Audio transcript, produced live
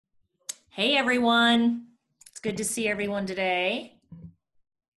Hey everyone, it's good to see everyone today.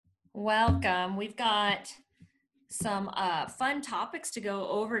 Welcome. We've got some fun topics to go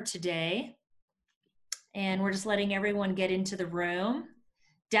over today, and we're just letting everyone get into the room.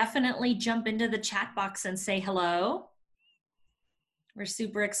 Definitely jump into the chat box and say hello. We're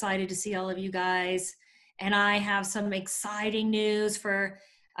super excited to see all of you guys, and I have some exciting news for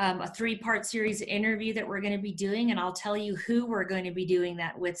a three-part series interview that we're going to be doing, and I'll tell you who we're going to be doing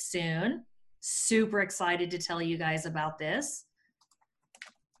that with soon. Super excited to tell you guys about this.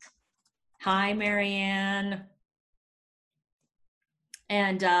 Hi, Marianne.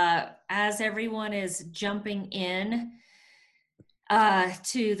 And as everyone is jumping in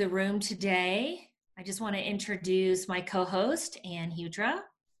to the room today, I just want to introduce my co-host, Ann Hudra.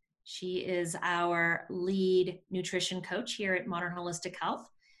 She is our lead nutrition coach here at Modern Holistic Health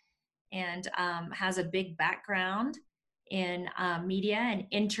and has a big background in media and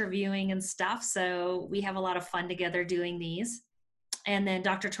interviewing and stuff. So we have a lot of fun together doing these. And then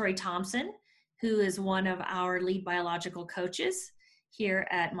Dr. Tori Thompson, who is one of our lead biological coaches here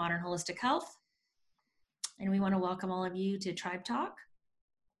at Modern Holistic Health. And we want to welcome all of you to Tribe Talk.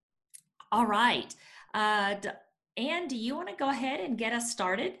 All right. Ann, do you want to go ahead and get us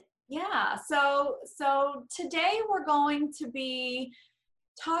started? Yeah, so today we're going to be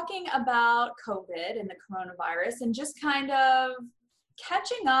talking about COVID and the coronavirus and just kind of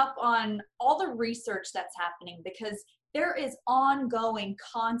catching up on all the research that's happening, because there is ongoing,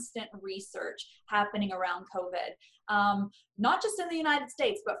 constant research happening around COVID, not just in the United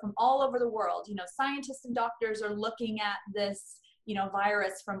States, but from all over the world. You know, scientists and doctors are looking at this,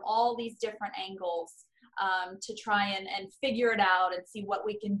 virus from all these different angles, to try and figure it out and see what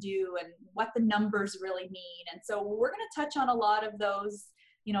we can do and what the numbers really mean. And so we're going to touch on a lot of those,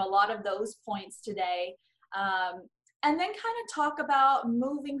 points today. And then kind of talk about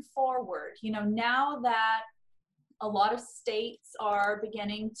moving forward, now that a lot of states are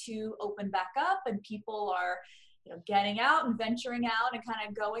beginning to open back up and people are, getting out and venturing out and kind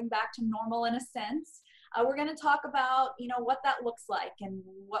of going back to normal in a sense. We're going to talk about, what that looks like and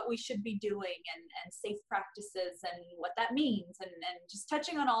what we should be doing and safe practices and what that means and just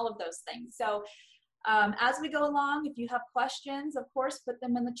touching on all of those things. So as we go along, if you have questions, of course, put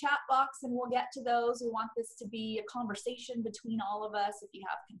them in the chat box and we'll get to those. We want this to be a conversation between all of us. If you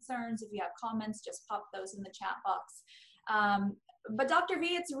have concerns, if you have comments, just pop those in the chat box. But Dr. V,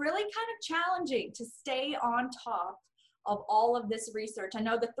 it's really kind of challenging to stay on top of all of this research. I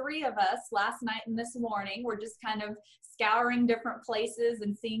know the three of us last night and this morning were just kind of scouring different places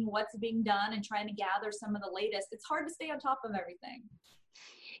and seeing what's being done and trying to gather some of the latest. It's hard to stay on top of everything.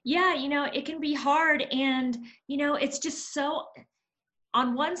 Yeah, it can be hard. And, it's just so,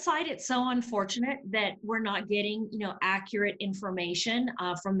 on one side, it's so unfortunate that we're not getting, accurate information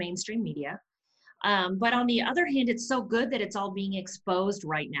from mainstream media. But on the other hand, it's so good that it's all being exposed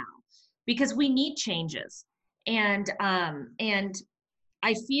right now because we need changes. And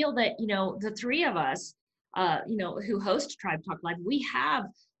I feel that, the three of us, who host Tribe Talk Live, we have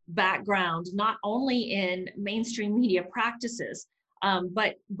background not only in mainstream media practices,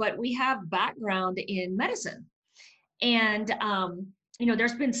 but we have background in medicine. And,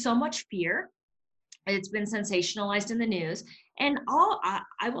 there's been so much fear. It's been sensationalized in the news. And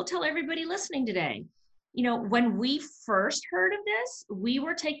I will tell everybody listening today, when we first heard of this, we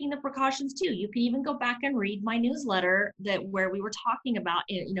were taking the precautions too. You can even go back and read my newsletter where we were talking about,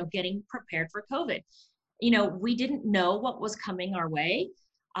 getting prepared for COVID. We didn't know what was coming our way.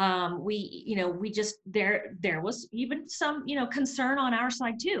 We just, there was even some, concern on our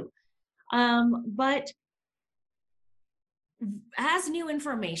side too. But as new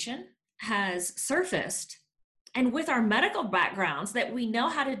information has surfaced, and with our medical backgrounds, that we know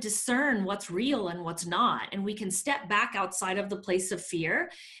how to discern what's real and what's not, and we can step back outside of the place of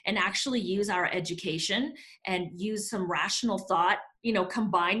fear and actually use our education and use some rational thought,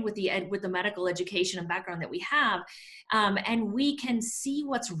 combined with the medical education and background that we have, and we can see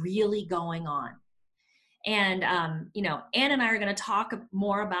what's really going on. And Ann and I are going to talk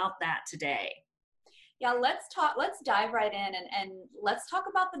more about that today. Yeah, let's dive right in and let's talk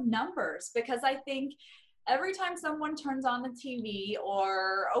about the numbers, because I think every time someone turns on the TV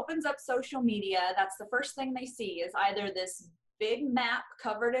or opens up social media, that's the first thing they see is either this big map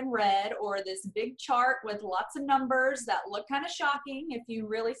covered in red or this big chart with lots of numbers that look kind of shocking if you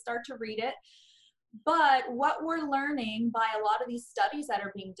really start to read it. But what we're learning by a lot of these studies that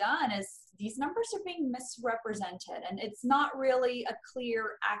are being done is these numbers are being misrepresented, and it's not really a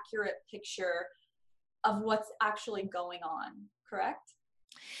clear, accurate picture of what's actually going on, correct?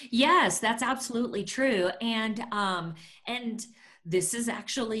 Yes, that's absolutely true. And this is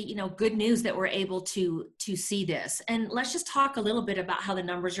actually, good news that we're able to see this. And let's just talk a little bit about how the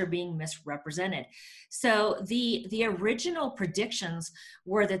numbers are being misrepresented. So the original predictions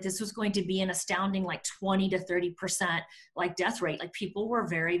were that this was going to be an astounding like 20 to 30% like death rate. Like people were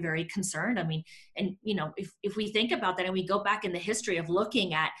very, very concerned. I mean, and if we think about that and we go back in the history of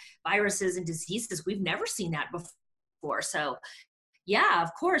looking at viruses and diseases, we've never seen that before. So yeah, of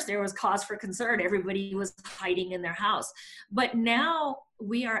course, there was cause for concern. Everybody was hiding in their house. But now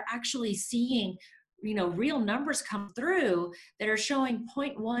we are actually seeing, real numbers come through that are showing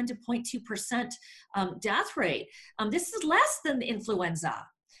 0.1 to 0.2% death rate. This is less than the influenza.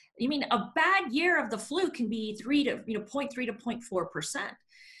 I mean, a bad year of the flu can be 0.3 to 0.4%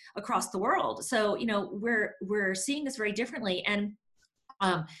 across the world. So, we're seeing this very differently. And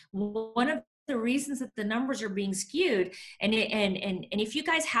one of the reasons that the numbers are being skewed, and if you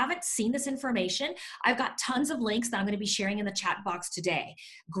guys haven't seen this information, I've got tons of links that I'm going to be sharing in the chat box today.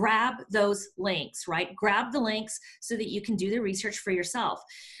 Grab those links, right? Grab the links so that you can do the research for yourself.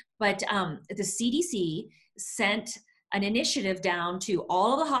 But the CDC sent an initiative down to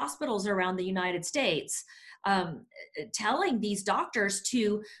all of the hospitals around the United States, telling these doctors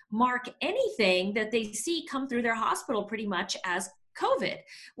to mark anything that they see come through their hospital pretty much as COVID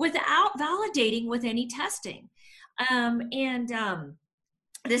without validating with any testing.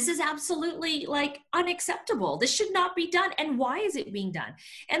 This is absolutely like unacceptable. This should not be done. And why is it being done?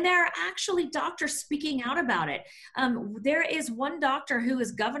 And there are actually doctors speaking out about it. There is one doctor who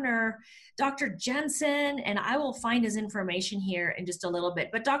is Governor, Dr. Jensen, and I will find his information here in just a little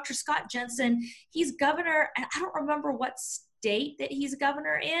bit. But Dr. Scott Jensen, he's governor, and I don't remember what state that he's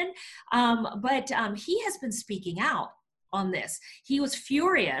governor in, but he has been speaking out on this. He was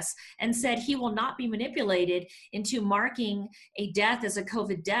furious and said he will not be manipulated into marking a death as a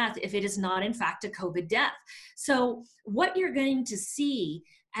COVID death if it is not in fact a COVID death. So what you're going to see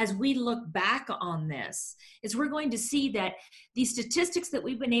as we look back on this is we're going to see that these statistics that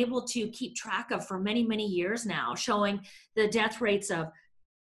we've been able to keep track of for many, many years now, showing the death rates of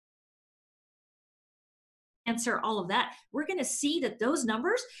cancer, all of that, we're going to see that those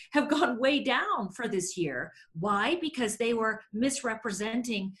numbers have gone way down for this year. Why? Because they were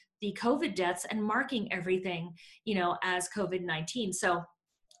misrepresenting the COVID deaths and marking everything, as COVID-19. So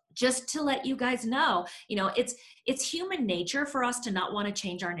just to let you guys know, it's human nature for us to not want to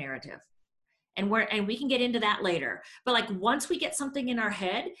change our narrative. And we can get into that later. But like once we get something in our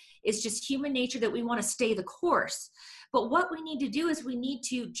head, it's just human nature that we want to stay the course. But what we need to do is we need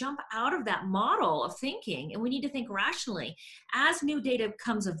to jump out of that model of thinking, and we need to think rationally. As new data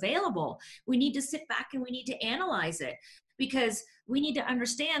becomes available, we need to sit back and we need to analyze it, because we need to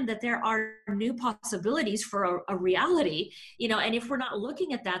understand that there are new possibilities for a reality, and if we're not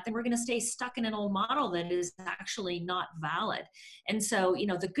looking at that, then we're going to stay stuck in an old model that is actually not valid. And so,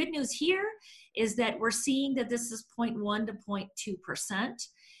 the good news here is that we're seeing that this is 0.1 to 0.2%.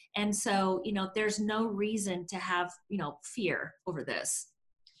 And so, there's no reason to have, fear over this.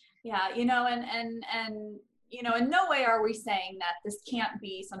 Yeah, and in no way are we saying that this can't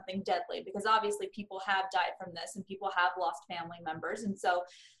be something deadly, because obviously people have died from this and people have lost family members. And so,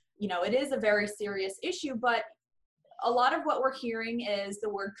 it is a very serious issue, but a lot of what we're hearing is the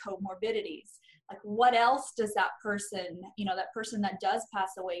word comorbidities. Like, what else does that person, that person that does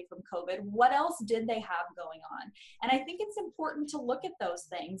pass away from COVID, what else did they have going on? And I think it's important to look at those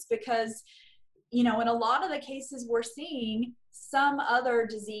things because, in a lot of the cases we're seeing, some other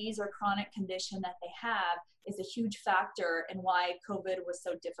disease or chronic condition that they have is a huge factor in why COVID was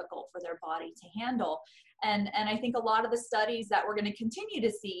so difficult for their body to handle. And I think a lot of the studies that we're going to continue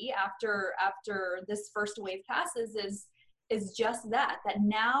to see after this first wave passes is just that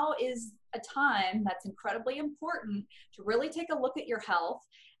now is a time that's incredibly important to really take a look at your health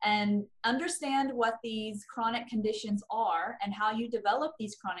and understand what these chronic conditions are and how you develop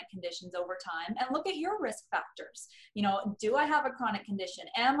these chronic conditions over time, and look at your risk factors. Do I have a chronic condition?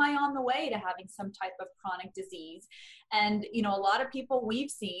 Am I on the way to having some type of chronic disease? And, a lot of people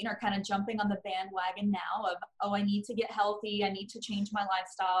we've seen are kind of jumping on the bandwagon now of, oh, I need to get healthy. I need to change my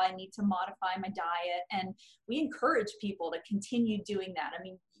lifestyle. I need to modify my diet. And we encourage people to continue doing that. I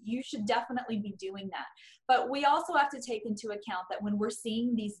mean, you should definitely be doing that. But we also have to take into account that when we're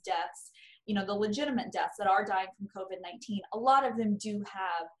seeing these deaths, the legitimate deaths that are dying from COVID-19, a lot of them do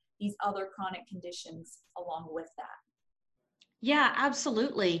have these other chronic conditions along with that. Yeah,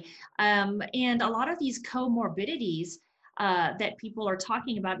 absolutely. And a lot of these comorbidities that people are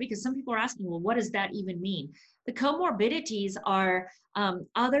talking about, because some people are asking, well, what does that even mean? The comorbidities are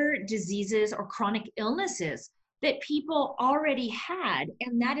other diseases or chronic illnesses that people already had,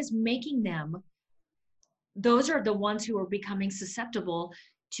 and that is making them those are the ones who are becoming susceptible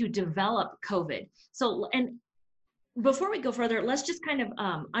to develop COVID. So, and before we go further, let's just kind of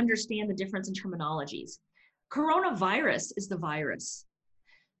understand the difference in terminologies. Coronavirus is the virus.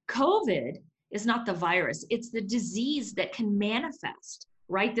 COVID is not the virus. It's the disease that can manifest,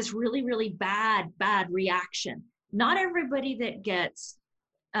 right? This really, really bad reaction. Not everybody that gets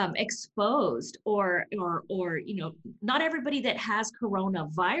exposed or not everybody that has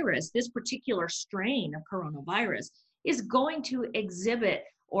coronavirus, this particular strain of coronavirus, is going to exhibit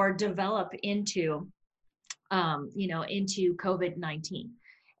or develop into into COVID-19.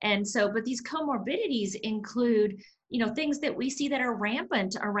 And so, but these comorbidities include, things that we see that are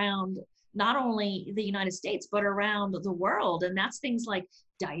rampant around not only the United States, but around the world. And that's things like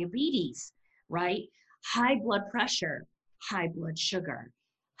diabetes, right? High blood pressure, high blood sugar,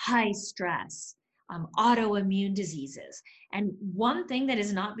 high stress, autoimmune diseases. And one thing that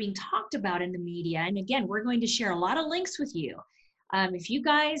is not being talked about in the media, and again, we're going to share a lot of links with you. If you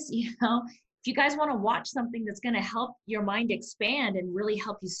guys, if you guys want to watch something that's going to help your mind expand and really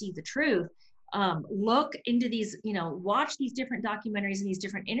help you see the truth, look into these, watch these different documentaries and these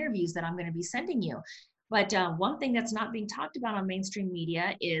different interviews that I'm going to be sending you. But one thing that's not being talked about on mainstream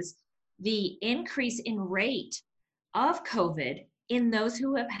media is the increase in rate of COVID in those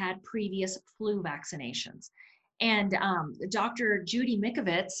who have had previous flu vaccinations. And Dr. Judy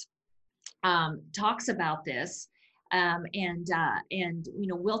Mikovits talks about this. And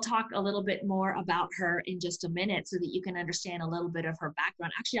we'll talk a little bit more about her in just a minute so that you can understand a little bit of her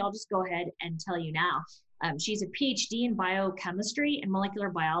background. Actually, I'll just go ahead and tell you now. She's a PhD in biochemistry and molecular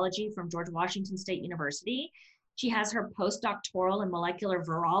biology from George Washington State University. She has her postdoctoral in molecular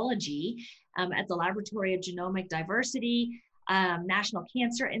virology at the Laboratory of Genomic Diversity, National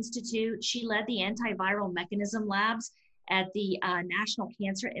Cancer Institute. She led the antiviral mechanism labs at the National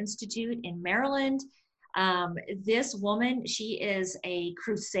Cancer Institute in Maryland. This woman, she is a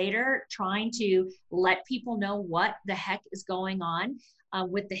crusader trying to let people know what the heck is going on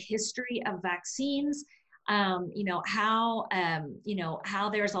with the history of vaccines. How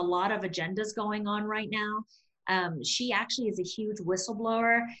there's a lot of agendas going on right now. She actually is a huge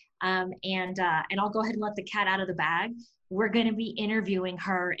whistleblower, and I'll go ahead and let the cat out of the bag. We're going to be interviewing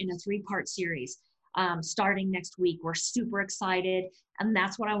her in a 3-part series starting next week. We're super excited, and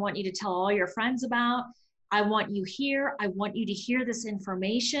that's what I want you to tell all your friends about. I want you here. I want you to hear this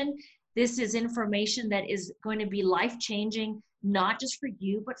information. This is information that is going to be life-changing, not just for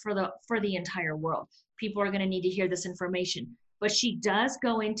you, but for the entire world. People are going to need to hear this information. But she does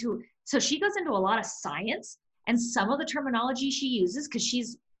go into, she goes into a lot of science, and some of the terminology she uses, because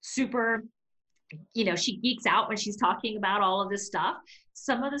she's super, she geeks out when she's talking about all of this stuff.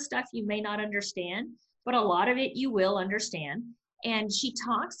 Some of the stuff you may not understand, but a lot of it you will understand. And she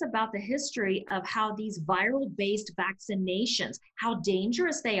talks about the history of how these viral-based vaccinations, how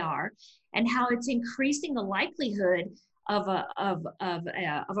dangerous they are, and how it's increasing the likelihood of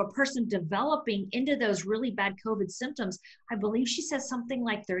a person developing into those really bad COVID symptoms. I believe she says something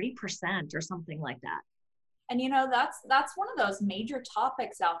like 30% or something like that. And that's one of those major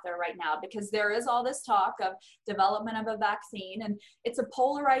topics out there right now, because there is all this talk of development of a vaccine, and it's a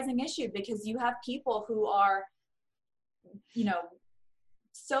polarizing issue because you have people who are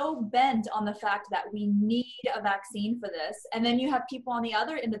so bent on the fact that we need a vaccine for this. And then you have people on the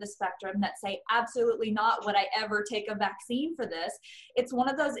other end of the spectrum that say, absolutely not would I ever take a vaccine for this. It's one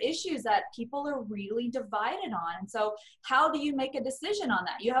of those issues that people are really divided on. And so how do you make a decision on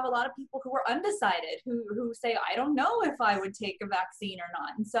that? You have a lot of people who are undecided, who say, I don't know if I would take a vaccine or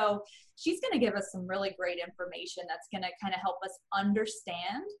not. And so she's going to give us some really great information that's going to kind of help us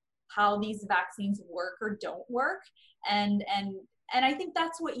understand how these vaccines work or don't work. And I think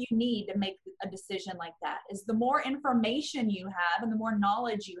that's what you need to make a decision like that, is the more information you have and the more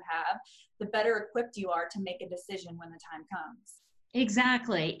knowledge you have, the better equipped you are to make a decision when the time comes.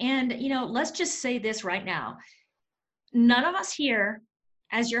 Exactly. And, let's just say this right now. None of us here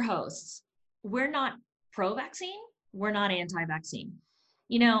as your hosts, we're not pro-vaccine. We're not anti-vaccine.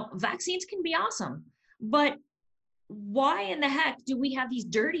 Vaccines can be awesome, but why in the heck do we have these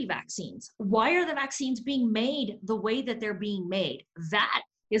dirty vaccines? Why are the vaccines being made the way that they're being made? That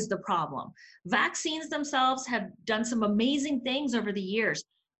is the problem. Vaccines themselves have done some amazing things over the years,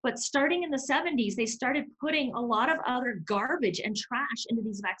 but starting in the 70s, they started putting a lot of other garbage and trash into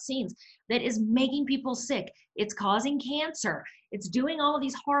these vaccines that is making people sick. It's causing cancer. It's doing all of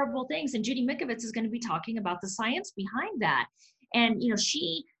these horrible things. And Judy Mikovits is going to be talking about the science behind that. And,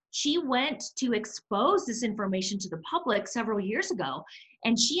 she went to expose this information to the public several years ago,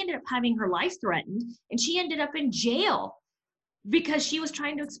 and she ended up having her life threatened, and she ended up in jail because she was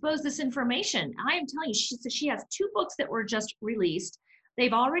trying to expose this information. I am telling you, she has 2 books that were just released.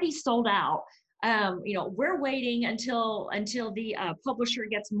 They've already sold out. We're waiting until the publisher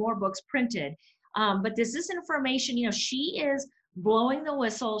gets more books printed. But this information, she is blowing the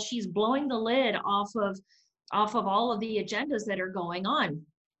whistle. She's blowing the lid off of all of the agendas that are going on.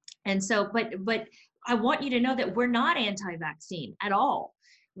 And so, but I want you to know that we're not anti-vaccine at all.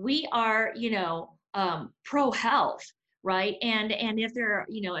 We are, pro-health, right? And if there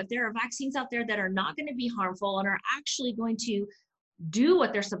are vaccines out there that are not going to be harmful and are actually going to do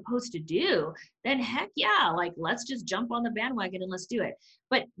what they're supposed to do, then heck yeah, like let's just jump on the bandwagon and let's do it.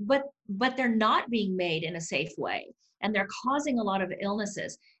 But they're not being made in a safe way, and they're causing a lot of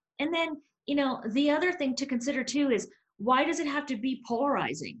illnesses. And then, the other thing to consider too is, why does it have to be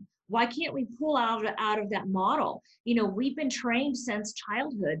polarizing? Why can't we pull out of that model? We've been trained since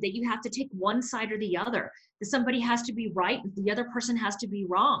childhood that you have to take one side or the other, that somebody has to be right, the other person has to be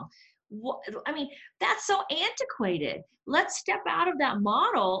wrong. I mean, that's so antiquated. Let's step out of that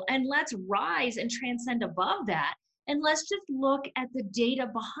model and let's rise and transcend above that. And let's just look at the data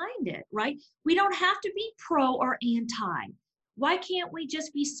behind it, right? We don't have to be pro or anti. Why can't we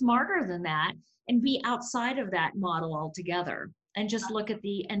just be smarter than that and be outside of that model altogether and just look at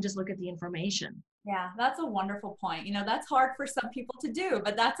the information? Yeah, that's a wonderful point. That's hard for some people to do,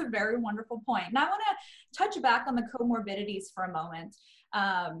 but that's a very wonderful point. And I want to touch back on the comorbidities for a moment.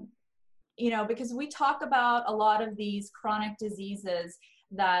 Because we talk about a lot of these chronic diseases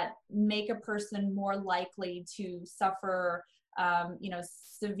that make a person more likely to suffer,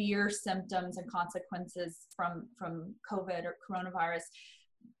 severe symptoms and consequences from COVID or coronavirus.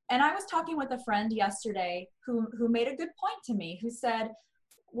 And I was talking with a friend yesterday who made a good point to me, who said,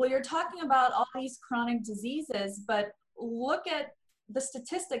 well, you're talking about all these chronic diseases, but look at the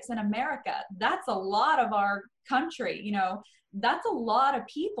statistics in America. That's a lot of our country, that's a lot of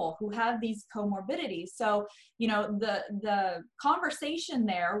people who have these comorbidities. So, the conversation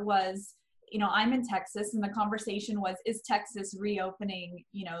there was, I'm in Texas, and the conversation was, is Texas reopening,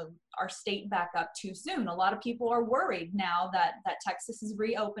 our state back up too soon? A lot of people are worried now that Texas is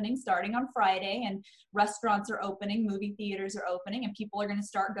reopening starting on Friday, and restaurants are opening, movie theaters are opening, and people are going to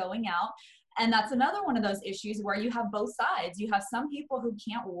start going out. And that's another one of those issues where you have both sides. You have some people who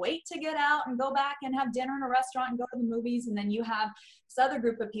can't wait to get out and go back and have dinner in a restaurant and go to the movies. And then you have this other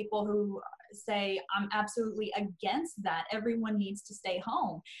group of people who say, I'm absolutely against that. Everyone needs to stay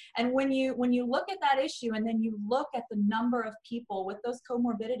home. And when you look at that issue, and then you look at the number of people with those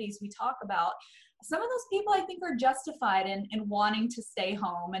comorbidities we talk about, some of those people I think are justified in wanting to stay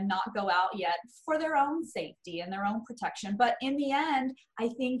home and not go out yet for their own safety and their own protection. But in the end, I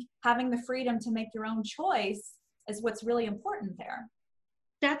think having the freedom to make your own choice is what's really important there.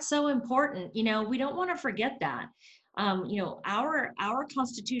 That's so important. We don't want to forget that. Our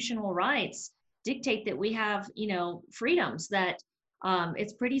constitutional rights dictate that we have, freedoms that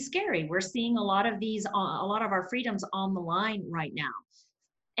it's pretty scary. We're seeing a lot of our freedoms on the line right now.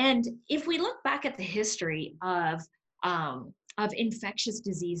 And if we look back at the history of infectious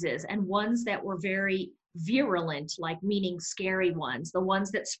diseases, and ones that were very virulent, like meaning scary ones, the ones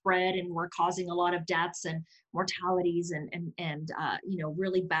that spread and were causing a lot of deaths and mortalities and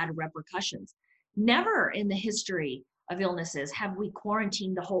really bad repercussions. Never in the history of illnesses have we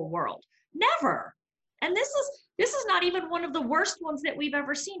quarantined the whole world. Never. And this is not even one of the worst ones that we've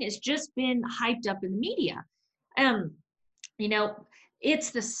ever seen. It's just been hyped up in the media.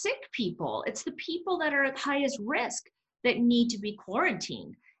 It's the sick people, it's the people that are at highest risk that need to be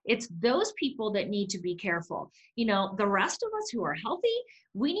quarantined. It's those people that need to be careful. The rest of us who are healthy,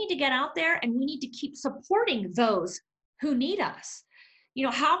 we need to get out there and we need to keep supporting those who need us.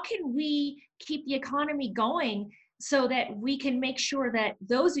 How can we keep the economy going so that we can make sure that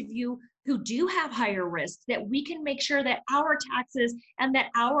those of you who do have higher risks, that we can make sure that our taxes and that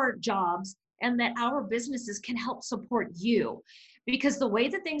our jobs and that our businesses can help support you? Because the way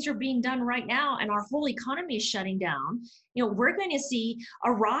that things are being done right now and our whole economy is shutting down, we're going to see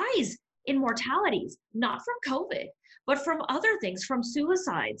a rise in mortalities, not from COVID, but from other things, from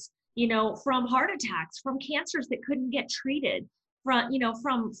suicides, from heart attacks, from cancers that couldn't get treated,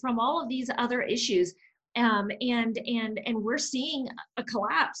 from all of these other issues. And we're seeing a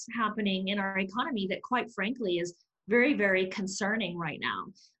collapse happening in our economy that, quite frankly, is very, very concerning right now.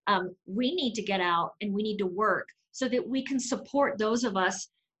 We need to get out and we need to work so that we can support those of us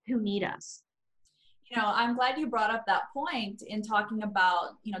who need us. I'm glad you brought up that point in talking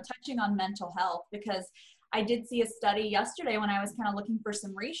about, touching on mental health, because I did see a study yesterday when I was kind of looking for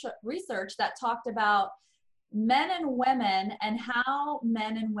some research that talked about men and women and how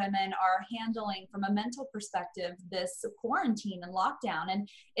men and women are handling from a mental perspective this quarantine and lockdown. And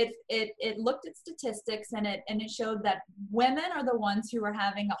it looked at statistics, and it showed that women are the ones who are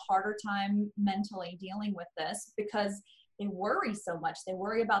having a harder time mentally dealing with this, because they worry so much. They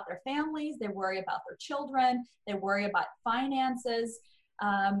worry about their families, they worry about their children, they worry about finances.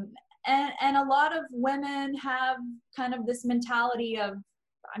 And a lot of women have kind of this mentality of,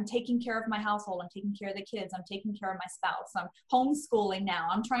 I'm taking care of my household, I'm taking care of the kids, I'm taking care of my spouse, I'm homeschooling now,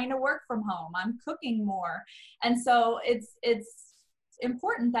 I'm trying to work from home, I'm cooking more. And so it's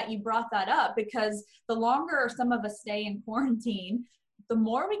important that you brought that up, because the longer some of us stay in quarantine, the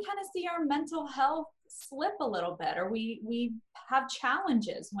more we kind of see our mental health slip a little bit, or we have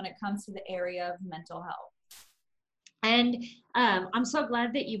challenges when it comes to the area of mental health. And I'm so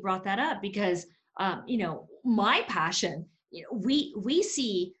glad that you brought that up, because my passion, we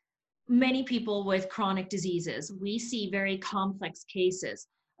see many people with chronic diseases. We see very complex cases.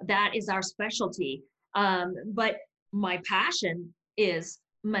 That is our specialty. But my passion is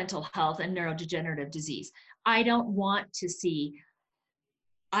mental health and neurodegenerative disease. I don't want to see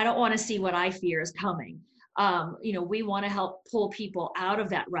what I fear is coming. We want to help pull people out of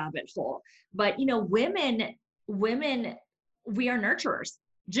that rabbit hole. But women, we are nurturers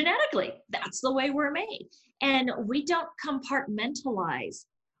genetically. That's the way we're made, and we don't compartmentalize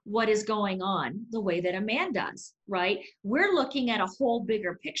what is going on the way that a man does. Right? We're looking at a whole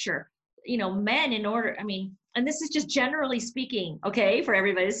bigger picture. Men, and this is just generally speaking, okay, for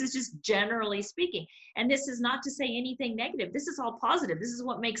everybody. This is just generally speaking. And this is not to say anything negative. This is all positive. This is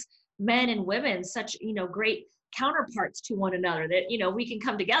what makes men and women such, great counterparts to one another, that, we can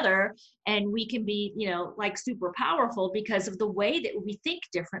come together and we can be, like super powerful because of the way that we think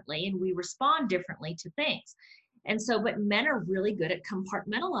differently and we respond differently to things. And so, but men are really good at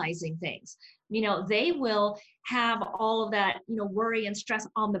compartmentalizing things. They will have all of that, worry and stress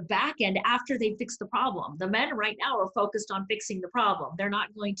on the back end after they fix the problem. The men right now are focused on fixing the problem. They're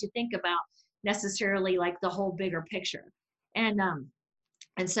not going to think about necessarily like the whole bigger picture. And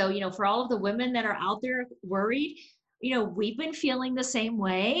so, for all of the women that are out there worried, we've been feeling the same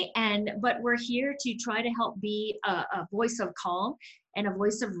way, but we're here to try to help be a voice of calm and a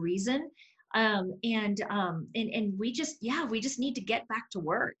voice of reason. And we just need to get back to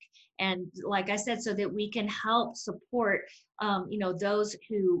work. And like I said, so that we can help support, those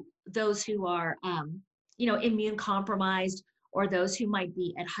who are, immune compromised, or those who might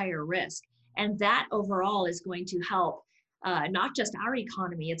be at higher risk. And that overall is going to help, not just our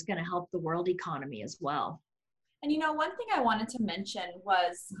economy, it's going to help the world economy as well. And one thing I wanted to mention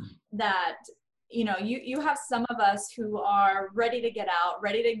was that you have some of us who are ready to get out,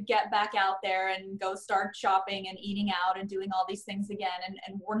 ready to get back out there and go start shopping and eating out and doing all these things again.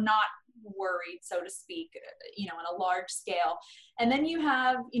 And we're not worried, so to speak, on a large scale. And then you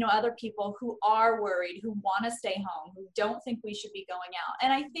have, other people who are worried, who want to stay home, who don't think we should be going out.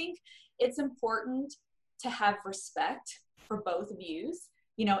 And I think it's important to have respect for both views.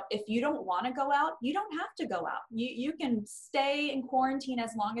 If you don't want to go out, you don't have to go out. You can stay in quarantine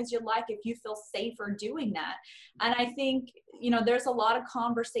as long as you like, if you feel safer doing that. And I think, there's a lot of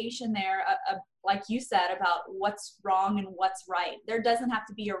conversation there, like you said, about what's wrong and what's right. There doesn't have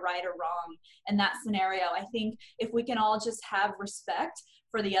to be a right or wrong in that scenario. I think if we can all just have respect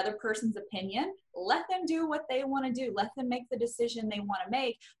for the other person's opinion, let them do what they want to do. Let them make the decision they want to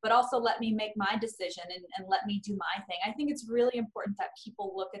make, but also let me make my decision and let me do my thing. I think it's really important that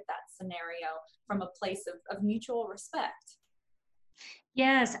people look at that scenario from a place of mutual respect.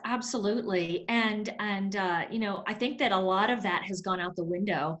 Yes, absolutely. And I think that a lot of that has gone out the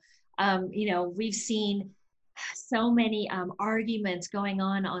window. We've seen so many arguments going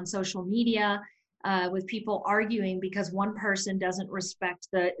on social media, with people arguing because one person doesn't respect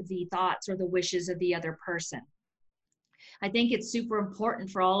the thoughts or the wishes of the other person. I think it's super important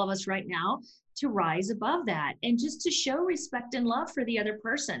for all of us right now to rise above that and just to show respect and love for the other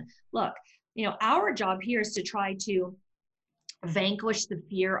person. Look, our job here is to try to vanquish the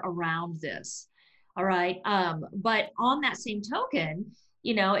fear around this. All right. But on that same token,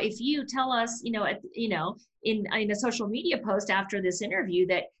 if you tell us, in a social media post after this interview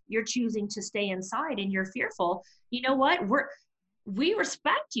that you're choosing to stay inside and you're fearful, you know what? We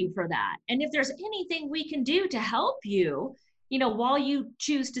respect you for that. And if there's anything we can do to help you, while you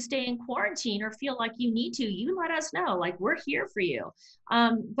choose to stay in quarantine or feel like you need to, you let us know. Like, we're here for you.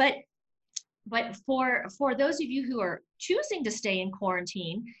 But for those of you who are choosing to stay in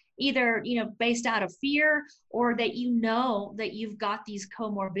quarantine, either, based out of fear or that that you've got these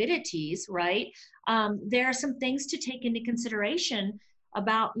comorbidities, right? There are some things to take into consideration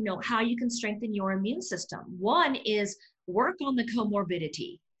about, how you can strengthen your immune system. One is work on the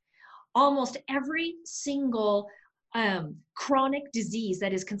comorbidity. Almost every single chronic disease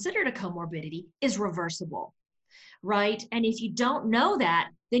that is considered a comorbidity is reversible, right? And if you don't know that,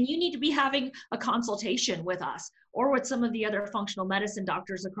 then you need to be having a consultation with us or with some of the other functional medicine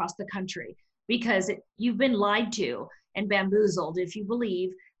doctors across the country, because you've been lied to and bamboozled if you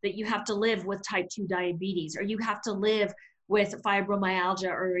believe that you have to live with type 2 diabetes, or you have to live with fibromyalgia,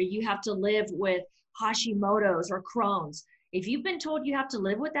 or you have to live with Hashimoto's or Crohn's. If you've been told you have to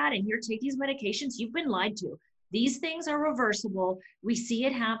live with that and you're taking these medications, you've been lied to. These things are reversible. We see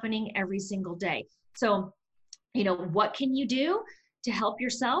it happening every single day. So, what can you do to help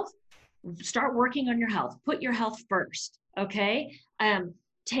yourself? Start working on your health. Put your health first, okay?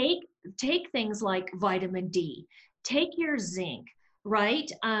 Take things like vitamin D. Take your zinc, right?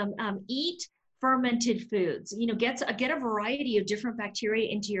 Eat fermented foods. Get a variety of different bacteria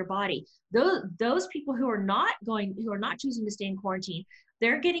into your body. Those people who are not choosing to stay in quarantine,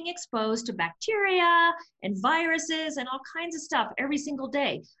 they're getting exposed to bacteria and viruses and all kinds of stuff every single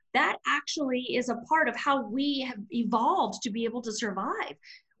day. That actually is a part of how we have evolved to be able to survive.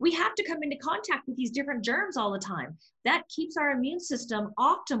 We have to come into contact with these different germs all the time. That keeps our immune system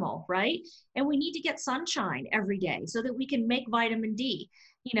optimal, right? And we need to get sunshine every day so that we can make vitamin D,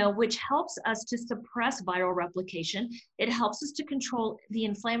 which helps us to suppress viral replication. It helps us to control the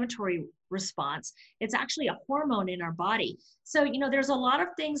inflammatory response. It's actually a hormone in our body. So, there's a lot of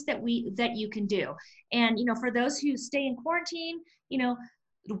things that you can do. And, for those who stay in quarantine,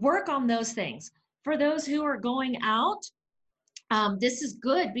 work on those things. For those who are going out, this is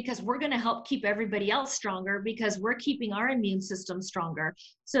good because we're going to help keep everybody else stronger, because we're keeping our immune system stronger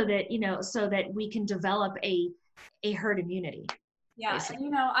so that we can develop a herd immunity. Yeah, basically.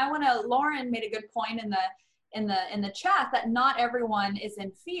 And Lauren made a good point in the chat that not everyone is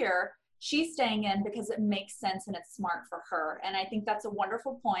in fear. She's staying in because it makes sense and it's smart for her. And I think that's a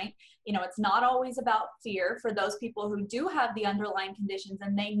wonderful point. It's not always about fear for those people who do have the underlying conditions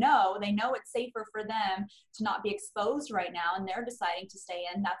and they know it's safer for them to not be exposed right now and they're deciding to stay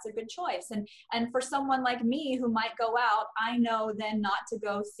in. That's a good choice. And for someone like me who might go out, I know then not to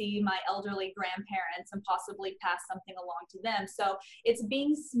go see my elderly grandparents and possibly pass something along to them. So it's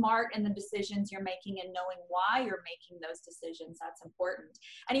being smart in the decisions you're making and knowing why you're making those decisions. That's important.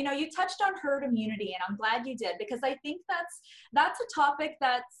 And you touched on herd immunity, and I'm glad you did, because I think that's a topic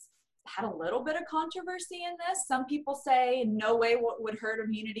that's had a little bit of controversy in this. Some people say no way would herd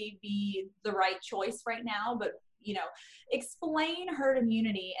immunity be the right choice right now, but explain herd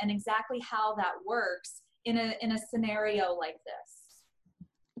immunity and exactly how that works in a scenario like this.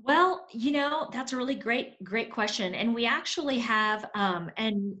 Well, that's a really great question, and we actually have an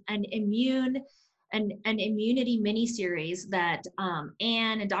immunity mini-series that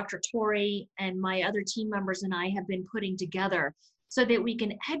Anne and Dr. Tori and my other team members and I have been putting together so that we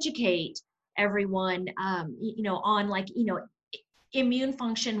can educate everyone, on immune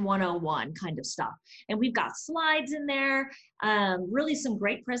function 101 kind of stuff. And we've got slides in there, really some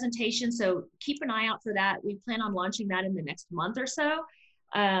great presentations. So keep an eye out for that. We plan on launching that in the next month or so.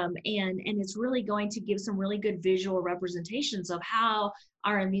 And it's really going to give some really good visual representations of how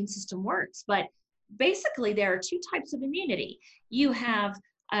our immune system works. But basically, there are two types of immunity. You have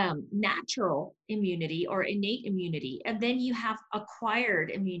natural immunity or innate immunity, and then you have acquired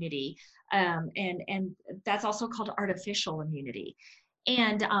immunity, and that's also called artificial immunity.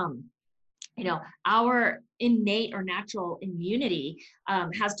 And our innate or natural immunity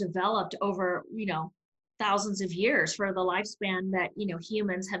has developed over thousands of years for the lifespan that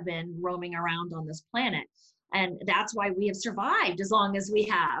humans have been roaming around on this planet. And that's why we have survived as long as we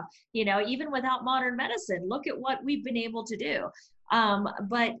have, even without modern medicine. Look at what we've been able to do.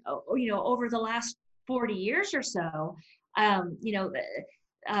 But over the last 40 years or so,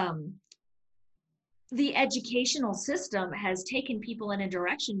 the educational system has taken people in a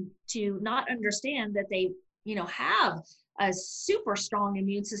direction to not understand that they, have a super strong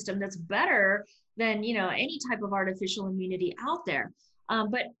immune system that's better than, any type of artificial immunity out there.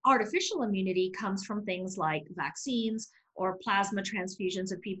 But artificial immunity comes from things like vaccines or plasma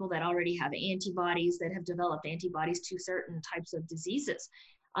transfusions of people that already have antibodies, that have developed antibodies to certain types of diseases,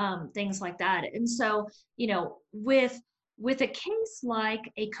 things like that. And so, with a case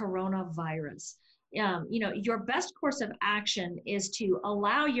like a coronavirus, your best course of action is to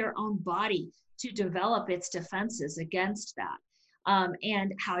allow your own body to develop its defenses against that.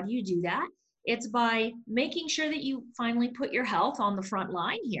 And how do you do that? It's by making sure that you finally put your health on the front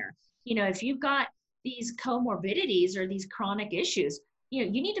line here. If you've got these comorbidities or these chronic issues, you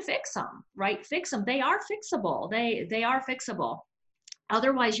need to fix them, right? Fix them. They are fixable. They are fixable.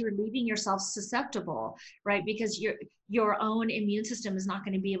 Otherwise, you're leaving yourself susceptible, right? Because your own immune system is not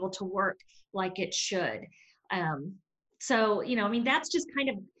going to be able to work like it should. Um, so, I mean, that's just kind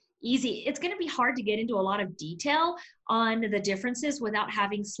of easy. It's going to be hard to get into a lot of detail on the differences without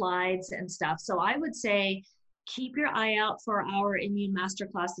having slides and stuff. So I would say keep your eye out for our immune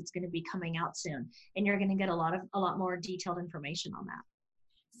masterclass that's going to be coming out soon, and you're going to get a lot more detailed information on that.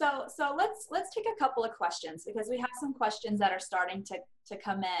 So let's take a couple of questions, because we have some questions that are starting to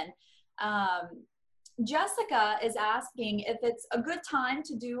come in. Jessica is asking if it's a good time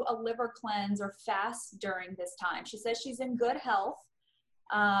to do a liver cleanse or fast during this time. She says she's in good health,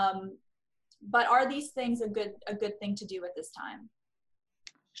 but are these things a good thing to do at this time?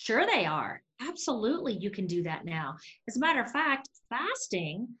 Sure they are. Absolutely, you can do that now. As a matter of fact,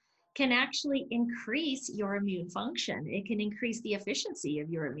 fasting can actually increase your immune function. It can increase the efficiency of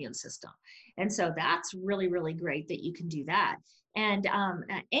your immune system. And so that's really, really great that you can do that. And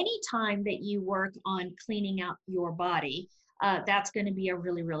any time that you work on cleaning out your body, that's going to be a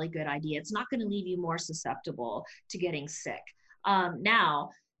really, really good idea. It's not going to leave you more susceptible to getting sick. Now,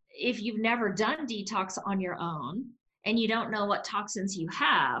 if you've never done detox on your own and you don't know what toxins you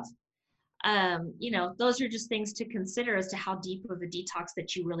have, those are just things to consider as to how deep of a detox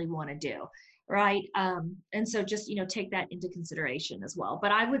that you really want to do, right? And so just, take that into consideration as well.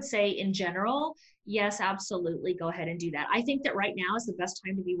 But I would say in general, yes, absolutely, go ahead and do that. I think that right now is the best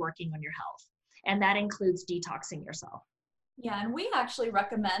time to be working on your health, and that includes detoxing yourself. Yeah, and we actually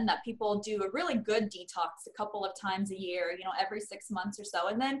recommend that people do a really good detox a couple of times a year, every 6 months or so,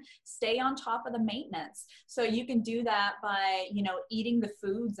 and then stay on top of the maintenance. So you can do that by, eating the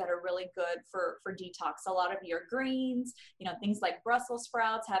foods that are really good for detox. A lot of your greens, things like Brussels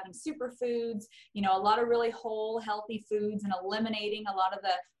sprouts, having superfoods, a lot of really whole, healthy foods, and eliminating a lot of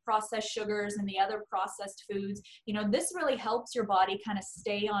the processed sugars and the other processed foods. This really helps your body kind of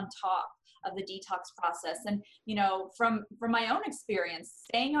stay on top of the detox process. And from my own experience,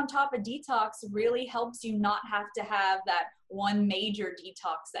 staying on top of detox really helps you not have to have that one major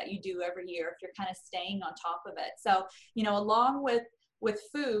detox that you do every year if you're kind of staying on top of it. So along with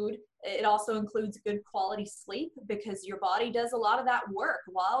food, it also includes good quality sleep, because your body does a lot of that work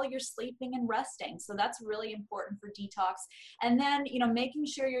while you're sleeping and resting. So that's really important for detox. And then, making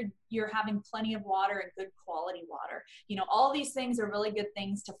sure you're having plenty of water and good quality water. All these things are really good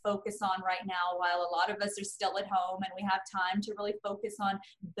things to focus on right now, while a lot of us are still at home and we have time to really focus on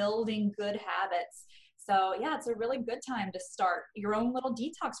building good habits. So yeah, it's a really good time to start your own little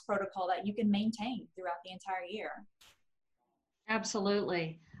detox protocol that you can maintain throughout the entire year.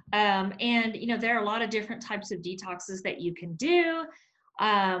 Absolutely. And, there are a lot of different types of detoxes that you can do.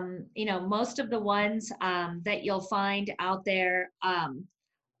 Most of the ones that you'll find out there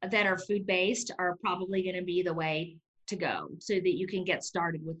that are food-based are probably going to be the way to go, so that you can get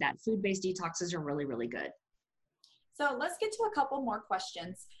started with that. Food-based detoxes are really, really good. So let's get to a couple more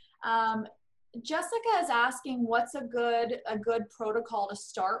questions. Jessica is asking, what's a good protocol to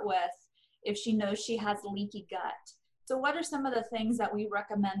start with if she knows she has leaky gut? So what are some of the things that we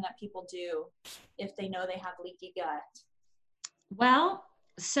recommend that people do if they know they have leaky gut? Well,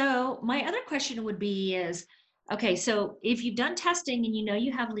 so my other question would be is, okay, so if you've done testing and you know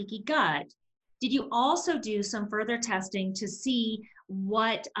you have leaky gut, did you also do some further testing to see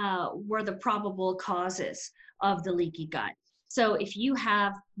what were the probable causes of the leaky gut? So if you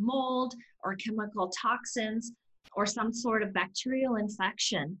have mold or chemical toxins or some sort of bacterial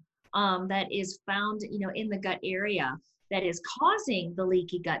infection that is found, in the gut area that is causing the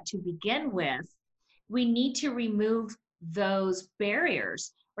leaky gut to begin with, we need to remove those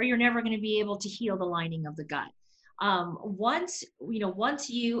barriers, or you're never going to be able to heal the lining of the gut. Once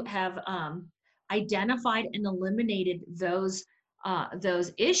you have identified and eliminated those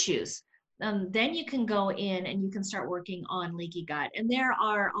issues, then you can go in and you can start working on leaky gut. And there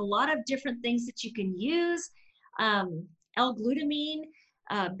are a lot of different things that you can use. L-glutamine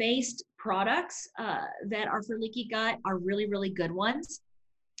based products that are for leaky gut are really, really good ones.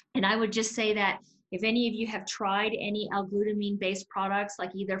 And I would just say that if any of you have tried any L-glutamine based products,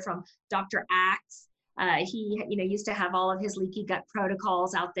 like either from Dr. Axe, he used to have all of his leaky gut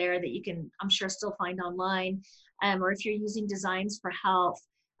protocols out there that you can, I'm sure, still find online. Or if you're using Designs for Health,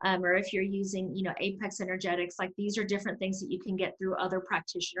 or if you're using, Apex Energetics, like these are different things that you can get through other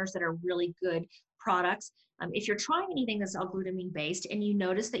practitioners that are really good products. If you're trying anything that's L-glutamine based and you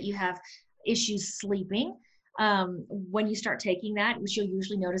notice that you have issues sleeping, when you start taking that, which you'll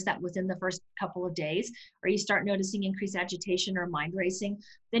usually notice that within the first couple of days, or you start noticing increased agitation or mind racing,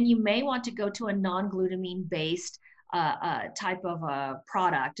 then you may want to go to a non-glutamine based type of a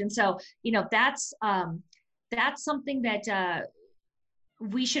product. And so, that's something that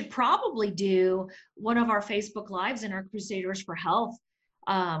we should probably do one of our Facebook Lives in our Crusaders for Health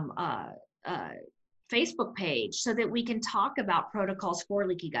um, uh, uh, Facebook page so that we can talk about protocols for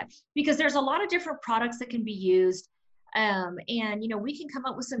leaky gut, because there's a lot of different products that can be used. And, we can come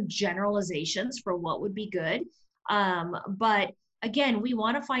up with some generalizations for what would be good. But again, we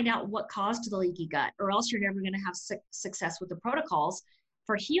want to find out what caused the leaky gut, or else you're never going to have success with the protocols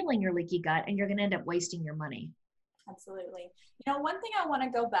for healing your leaky gut, and you're going to end up wasting your money. Absolutely. One thing I want to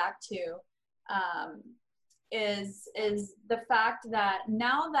go back to is the fact that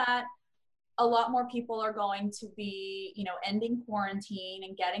now that a lot more people are going to be, ending quarantine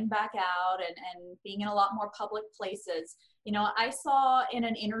and getting back out and being in a lot more public places. I saw in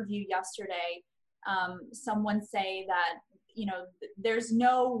an interview yesterday, someone say that, there's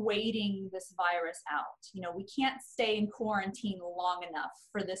no waiting this virus out. We can't stay in quarantine long enough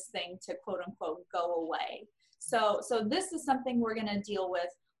for this thing to quote unquote go away. So this is something we're going to deal with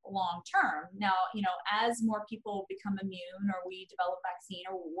long term. Now, as more people become immune, or we develop vaccine,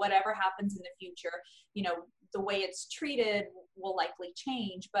 or whatever happens in the future, the way it's treated will likely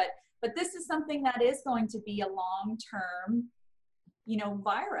change. But this is something that is going to be a long term,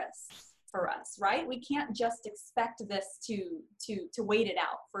 virus for us, right? We can't just expect this to wait it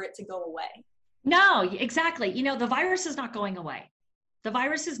out for it to go away. No, exactly. The virus is not going away. The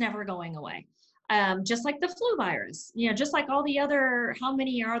virus is never going away. Just like the flu virus, just like all the other, how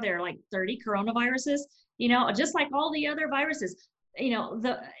many are there? Like 30 coronaviruses, just like all the other viruses,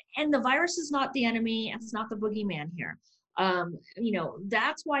 the virus is not the enemy. It's not the boogeyman here.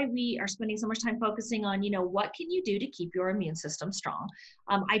 That's why we are spending so much time focusing on, what can you do to keep your immune system strong?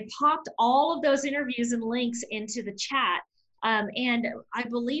 I popped all of those interviews and links into the chat. And I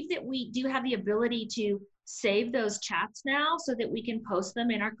believe that we do have the ability to save those chats now so that we can post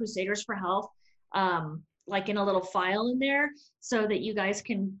them in our Crusaders for Health, like in a little file in there, so that you guys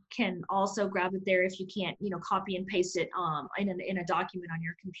can also grab it there if you can't, copy and paste it in a document on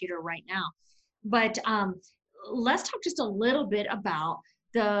your computer right now. But let's talk just a little bit about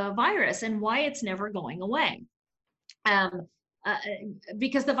the virus and why it's never going away.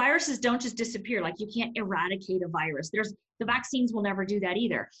 Because the viruses don't just disappear. Like, you can't eradicate a virus. The vaccines will never do that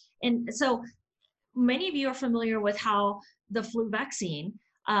either. And so many of you are familiar with how the flu vaccine,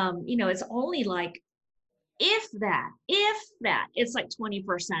 it's only like, if that, it's like 20%,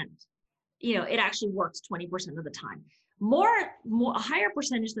 it actually works 20% of the time. A higher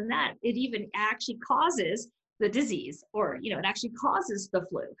percentage than that, it even actually causes the disease, or, it actually causes the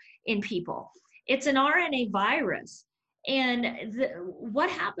flu in people. It's an RNA virus. And what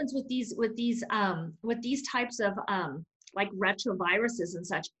happens with these types of like retroviruses and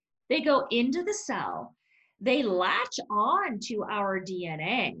such, they go into the cell, they latch on to our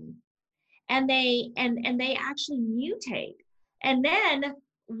DNA, and they actually mutate. And then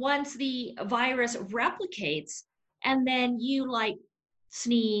once the virus replicates, and then you like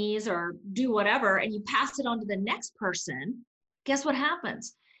sneeze or do whatever, and you pass it on to the next person, guess what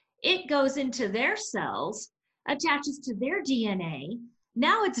happens? It goes into their cells, attaches to their DNA.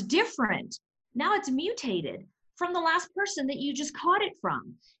 Now it's different. Now it's mutated from the last person that you just caught it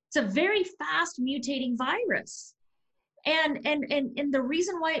from. It's a very fast mutating virus. And the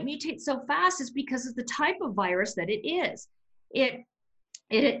reason why it mutates so fast is because of the type of virus that it is. It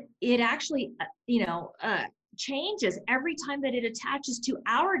actually, changes every time that it attaches to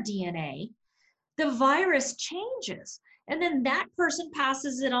our DNA. The virus changes, and then that person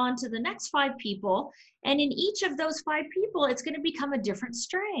passes it on to the next 5 people, and in each of those 5 people, it's going to become a different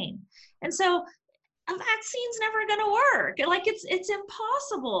strain. And so a vaccine's never going to work. Like, it's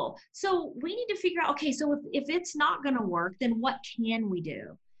impossible. So we need to figure out, okay, so if it's not going to work, then what can we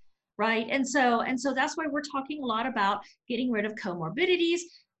do? Right? And so that's why we're talking a lot about getting rid of comorbidities,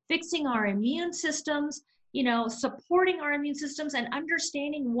 fixing our immune systems, supporting our immune systems, and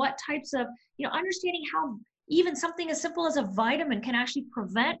understanding what types of, understanding how even something as simple as a vitamin can actually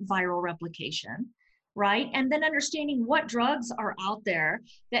prevent viral replication, right? And then understanding what drugs are out there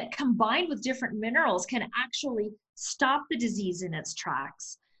that, combined with different minerals, can actually stop the disease in its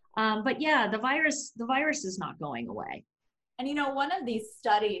tracks. But yeah, the virus is not going away. And one of these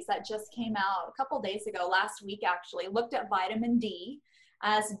studies that just came out a couple days ago, last week actually, looked at vitamin D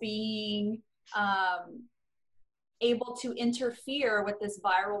as being able to interfere with this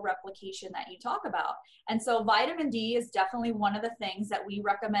viral replication that you talk about. And so vitamin D is definitely one of the things that we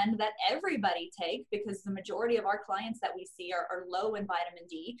recommend that everybody take, because the majority of our clients that we see are low in vitamin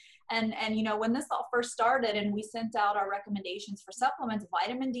D. And you know, when this all first started and we sent out our recommendations for supplements,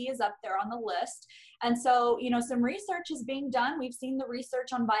 vitamin D is up there on the list. And so, you know, some research is being done. We've seen the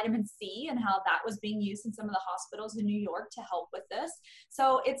research on vitamin C and how that was being used in some of the hospitals in New York to help with this.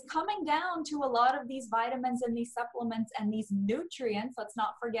 So it's coming down to a lot of these vitamins and these supplements and these nutrients. Let's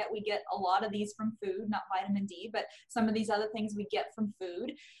not forget, we get a lot of these from food, not vitamin D, but some of these other things we get from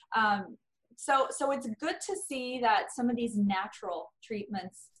food. So it's good to see that some of these natural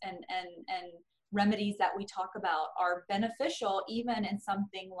treatments and remedies that we talk about are beneficial even in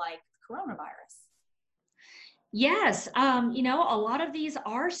something like coronavirus. Yes, you know, a lot of these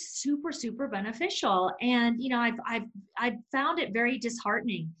are super, super beneficial, and you know, I've found it very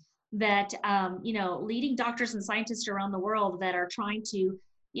disheartening that you know, leading doctors and scientists around the world that are trying to,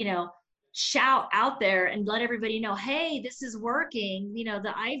 you know, shout out there and let everybody know, hey, this is working. You know, the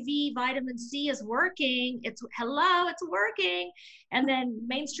IV vitamin C is working. It's working, and then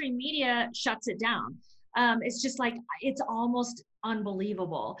mainstream media shuts it down. It's just like, it's almost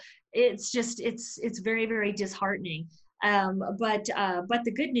unbelievable. It's just, it's very, very disheartening. But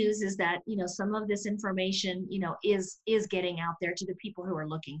the good news is that, you know, some of this information, you know, is getting out there to the people who are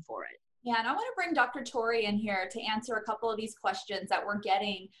looking for it. Yeah, and I want to bring Dr. Tori in here to answer a couple of these questions that we're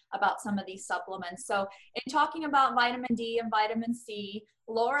getting about some of these supplements. So in talking about vitamin D and vitamin C,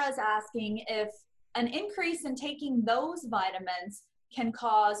 Laura is asking if an increase in taking those vitamins can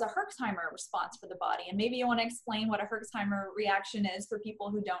cause a Herxheimer response for the body. And maybe you want to explain what a Herxheimer reaction is for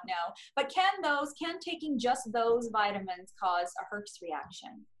people who don't know. But can taking just those vitamins cause a Herx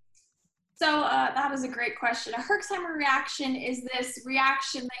reaction? So that is a great question. A Herxheimer reaction is this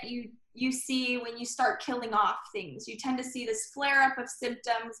reaction that you see when you start killing off things. You tend to see this flare up of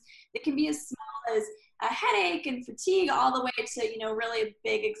symptoms that can be as small as a headache and fatigue all the way to, you know, really a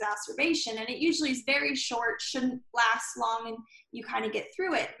big exacerbation. And it usually is very short, shouldn't last long, and you kind of get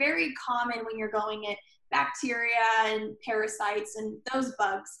through it. Very common when you're going at bacteria and parasites and those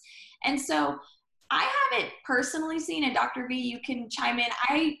bugs. And so I haven't personally seen, and Dr. V, you can chime in,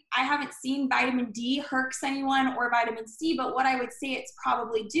 I haven't seen vitamin D Herx anyone or vitamin C, but what I would say it's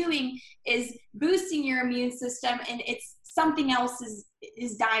probably doing is boosting your immune system, and it's something else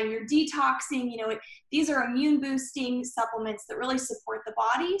is dying. You're detoxing, you know, these are immune boosting supplements that really support the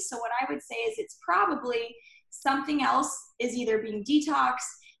body. So what I would say is it's probably something else is either being detoxed,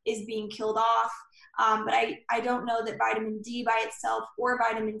 is being killed off. But I don't know that vitamin D by itself or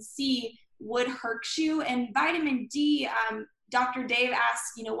vitamin C would Herx you. And vitamin D, Dr. Dave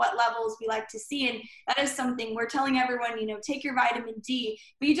asked, you know, what levels we like to see. And that is something we're telling everyone, you know, take your vitamin D,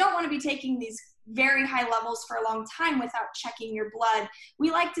 but you don't want to be taking these very high levels for a long time without checking your blood.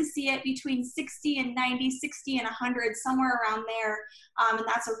 We like to see it between 60 and 90, 60 and 100, somewhere around there. And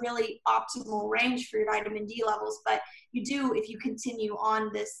that's a really optimal range for your vitamin D levels. But you do, if you continue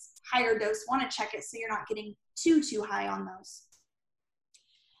on this higher dose, want to check it so you're not getting too high on those.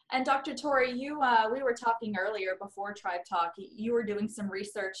 And Dr. Tori, we were talking earlier before Tribe Talk, you were doing some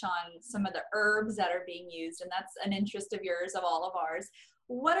research on some of the herbs that are being used, and that's an interest of yours, of all of ours.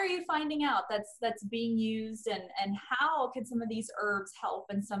 What are you finding out that's being used, and how can some of these herbs help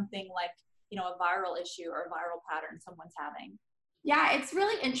in something like, you know, a viral issue or a viral pattern someone's having? Yeah, it's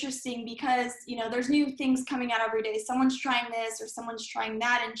really interesting because, you know, there's new things coming out every day. Someone's trying this or someone's trying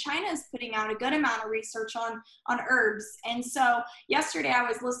that, and China is putting out a good amount of research on herbs. And so yesterday I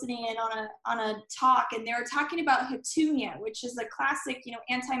was listening in on a talk, and they were talking about Hatunia, which is a classic, you know,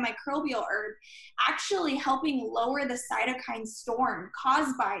 antimicrobial herb, actually helping lower the cytokine storm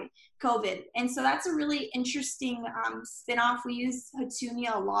caused by COVID. And so that's a really interesting spin-off. We use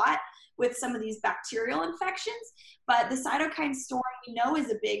Hatunia a lot with some of these bacterial infections, but the cytokine storm we know is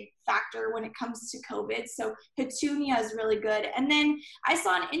a big factor when it comes to COVID. So Hatunia is really good. And then I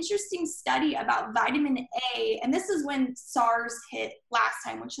saw an interesting study about vitamin A, and this is when SARS hit last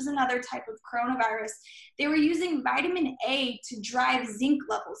time, which is another type of coronavirus. They were using vitamin A to drive zinc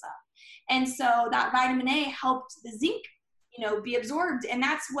levels up. And so that vitamin A helped the zinc, you know, be absorbed. And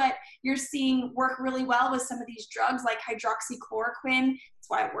that's what you're seeing work really well with some of these drugs like hydroxychloroquine. It's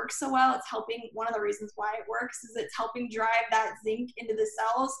why it works so well. It's helping, one of the reasons why it works is it's helping drive that zinc into the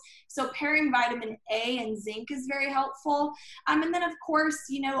cells. So pairing vitamin A and zinc is very helpful. And then of course,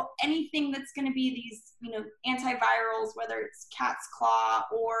 anything that's going to be these, antivirals, whether it's cat's claw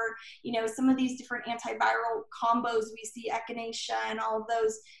or, some of these different antiviral combos we see, echinacea and all of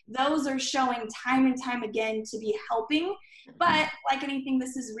those are showing time and time again to be helping. But like anything,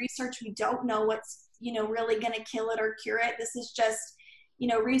 this is research. We don't know what's, really going to kill it or cure it. This is just,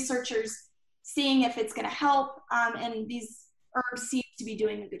 researchers seeing if it's going to help. And these herbs seem to be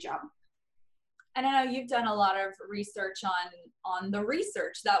doing a good job. And I know you've done a lot of research on the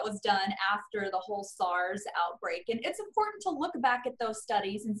research that was done after the whole SARS outbreak. And it's important to look back at those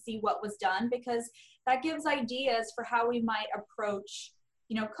studies and see what was done, because that gives ideas for how we might approach,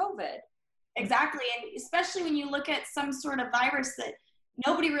 COVID. Exactly. And especially when you look at some sort of virus that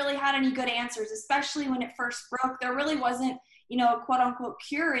nobody really had any good answers, especially when it first broke, there really wasn't, a quote unquote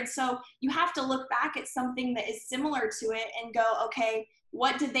cure. And so you have to look back at something that is similar to it and go, okay,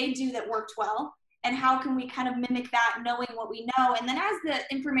 what did they do that worked well? And how can we kind of mimic that, knowing what we know? And then as the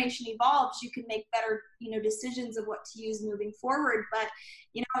information evolves, you can make better, decisions of what to use moving forward. But,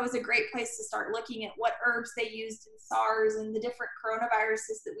 it was a great place to start looking at what herbs they used in SARS and the different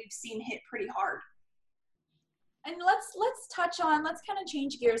coronaviruses that we've seen hit pretty hard. And let's kind of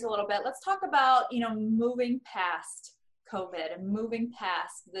change gears a little bit. Let's talk about, moving past COVID and moving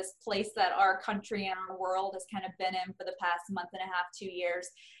past this place that our country and our world has kind of been in for the past month and a half, 2 years.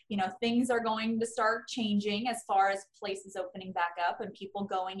 Things are going to start changing as far as places opening back up and people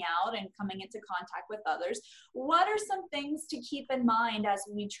going out and coming into contact with others. What are some things to keep in mind as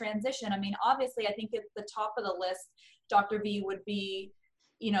we transition? I mean, obviously, I think at the top of the list, Dr. V, would be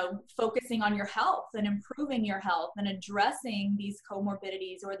focusing on your health and improving your health and addressing these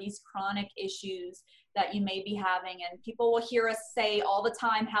comorbidities or these chronic issues that you may be having. And people will hear us say all the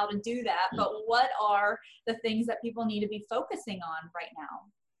time how to do that, but what are the things that people need to be focusing on right now?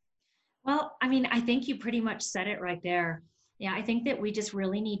 Well, I mean, I think you pretty much said it right there. Yeah, I think that we just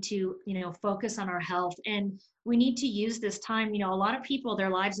really need to, focus on our health, and we need to use this time. A lot of people,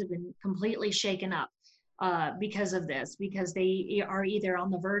 their lives have been completely shaken up because of this, because they are either on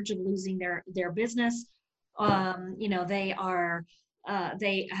the verge of losing their business. They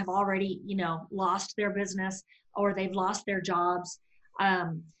have already, lost their business, or they've lost their jobs.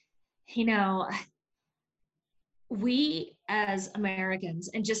 We as Americans,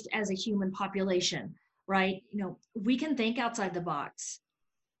 and just as a human population, right, we can think outside the box.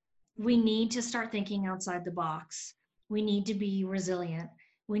 We need to start thinking outside the box. We need to be resilient.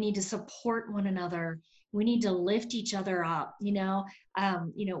 We need to support one another. We need to lift each other up. We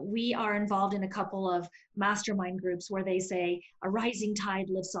are involved in a couple of mastermind groups where they say a rising tide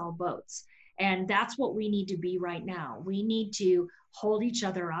lifts all boats. And that's what we need to be right now. We need to hold each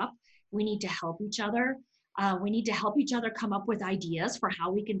other up. We need to help each other. We need to help each other come up with ideas for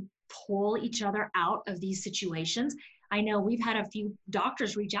how we can pull each other out of these situations. I know we've had a few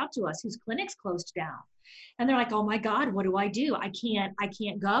doctors reach out to us whose clinics closed down. And they're like, oh my God, what do? I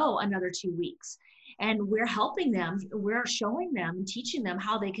can't go another 2 weeks. And we're helping them. We're showing them and teaching them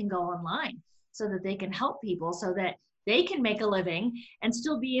how they can go online so that they can help people, so that they can make a living and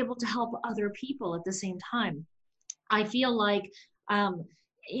still be able to help other people at the same time. I feel like,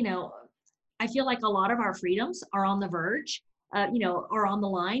 I feel like a lot of our freedoms are on the verge, are on the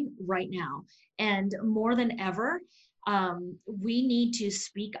line right now. And more than ever, we need to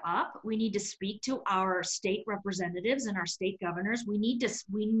speak up. We need to speak to our state representatives and our state governors. We need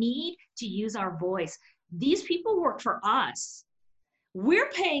to use our voice. These people work for us. We're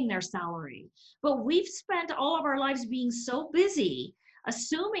paying their salary, but we've spent all of our lives being so busy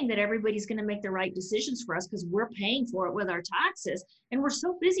assuming that everybody's going to make the right decisions for us because we're paying for it with our taxes. And we're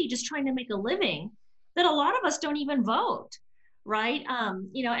so busy just trying to make a living that a lot of us don't even vote, right?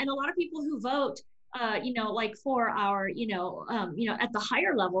 And a lot of people who vote, like for our, at the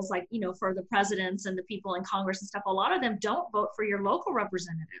higher levels, like, for the presidents and the people in Congress and stuff, a lot of them don't vote for your local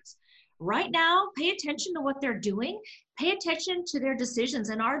representatives. Right now, pay attention to what they're doing, pay attention to their decisions,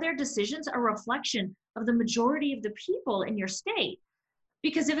 and are their decisions a reflection of the majority of the people in your state?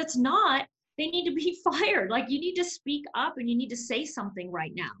 Because if it's not, they need to be fired. Like, you need to speak up and you need to say something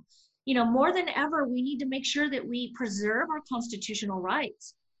right now. More than ever, we need to make sure that we preserve our constitutional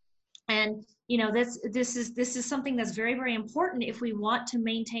rights. And, this is something that's very, very important if we want to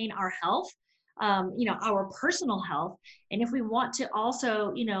maintain our health, our personal health. And if we want to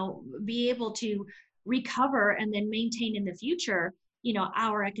also, be able to recover and then maintain in the future,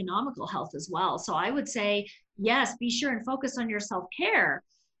 our economical health as well. So I would say, yes, be sure and focus on your self-care,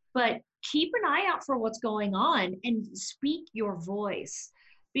 but keep an eye out for what's going on and speak your voice.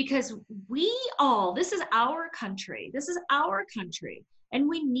 because this is our country. This is our country. And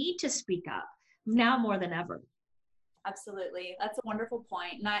we need to speak up now more than ever. Absolutely. That's a wonderful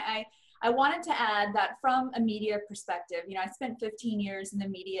point. And I wanted to add that from a media perspective, I spent 15 years in the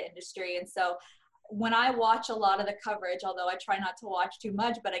media industry. And so when I watch a lot of the coverage, although I try not to watch too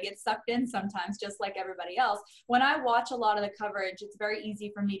much, but I get sucked in sometimes, just like everybody else. When I watch a lot of the coverage, it's very easy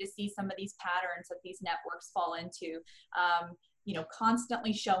for me to see some of these patterns that these networks fall into.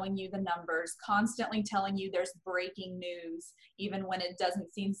 Constantly showing you the numbers, constantly telling you there's breaking news, even when it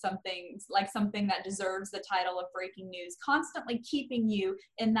doesn't seem something that deserves the title of breaking news, constantly keeping you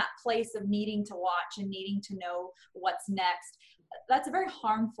in that place of needing to watch and needing to know what's next. That's very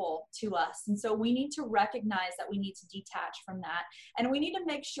harmful to us. And so we need to recognize that we need to detach from that. And we need to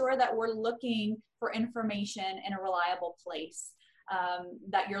make sure that we're looking for information in a reliable place,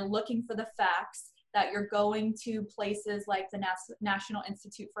 that you're looking for the facts, that you're going to places like the National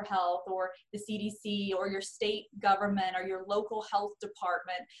Institute for Health or the CDC or your state government or your local health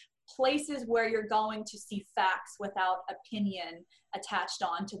department, places where you're going to see facts without opinion attached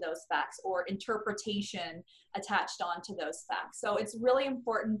onto those facts or interpretation attached onto those facts. So it's really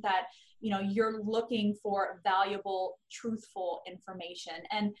important that you're looking for valuable, truthful information.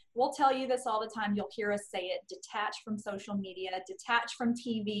 And we'll tell you this all the time. You'll hear us say it: detach from social media, detach from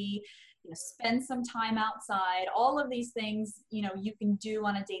TV, spend some time outside. All of these things, you can do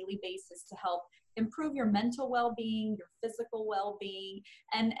on a daily basis to help improve your mental well-being, your physical well-being,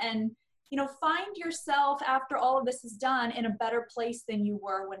 and find yourself after all of this is done in a better place than you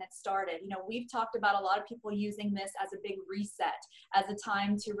were when it started. We've talked about a lot of people using this as a big reset, as a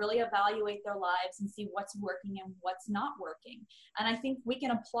time to really evaluate their lives and see what's working and what's not working. And I think we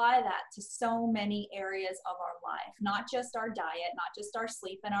can apply that to so many areas of our life, not just our diet, not just our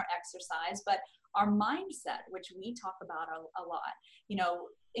sleep and our exercise, but our mindset, which we talk about a lot,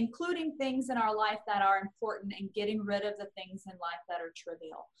 including things in our life that are important and getting rid of the things in life that are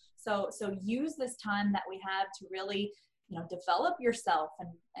trivial. So use this time that we have to really, develop yourself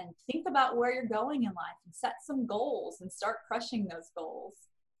and think about where you're going in life and set some goals and start crushing those goals.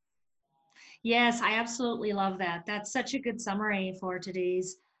 Yes, I absolutely love that. That's such a good summary for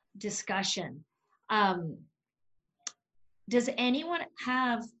today's discussion. Does anyone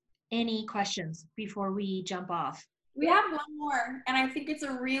have any questions before we jump off? We have one more, and I think it's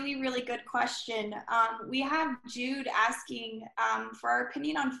a really, really good question. We have Jude asking for our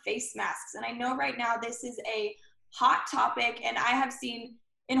opinion on face masks. And I know right now this is a hot topic, and I have seen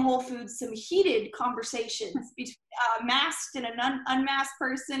in Whole Foods some heated conversations between a masked and an unmasked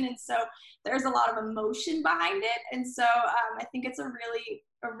person. And so there's a lot of emotion behind it. And so I think it's a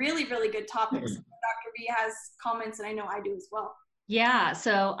really, really good topic. So Dr. B has comments, and I know I do as well. Yeah.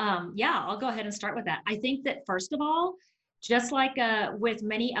 So, I'll go ahead and start with that. I think that first of all, just like with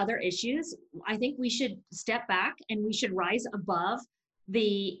many other issues, I think we should step back and we should rise above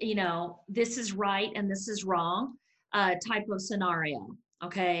the, this is right and this is wrong type of scenario.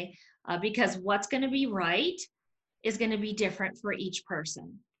 Okay. Because what's going to be right is going to be different for each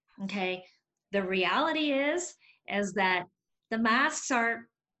person. Okay. The reality is that the masks are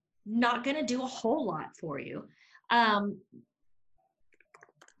not going to do a whole lot for you.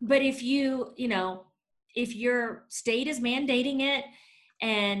 But if if your state is mandating it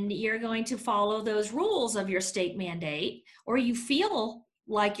and you're going to follow those rules of your state mandate, or you feel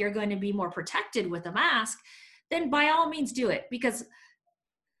like you're going to be more protected with a mask, then by all means do it. Because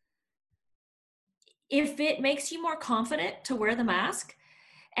if it makes you more confident to wear the mask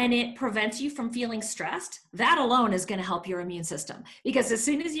and it prevents you from feeling stressed, that alone is going to help your immune system. Because as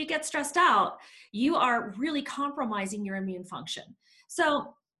soon as you get stressed out, you are really compromising your immune function.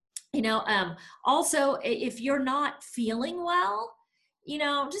 So, also, if you're not feeling well,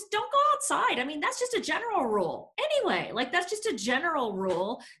 just don't go outside. I mean, that's just a general rule. Anyway, that's just a general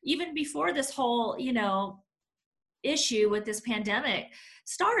rule, even before this whole, issue with this pandemic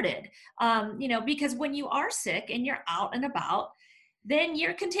started, because when you are sick and you're out and about, then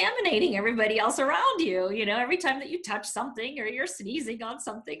you're contaminating everybody else around you, every time that you touch something or you're sneezing on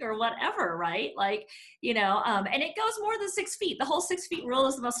something or whatever, right? And it goes more than 6 feet. The whole 6 feet rule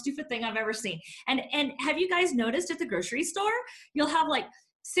is the most stupid thing I've ever seen. And have you guys noticed at the grocery store, you'll have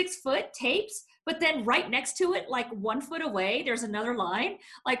 6 foot tapes, but then right next to it, 1 foot away, there's another line.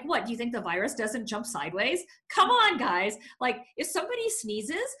 What, do you think the virus doesn't jump sideways? Come on, guys. If somebody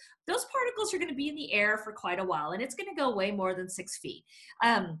sneezes, those particles are going to be in the air for quite a while, and it's going to go way more than 6 feet.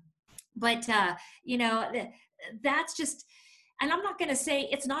 That's just, and I'm not going to say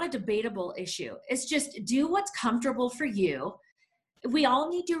it's not a debatable issue. It's just do what's comfortable for you. We all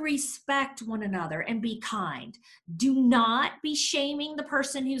need to respect one another and be kind. Do not be shaming the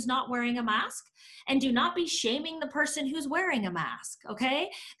person who's not wearing a mask, and do not be shaming the person who's wearing a mask, okay?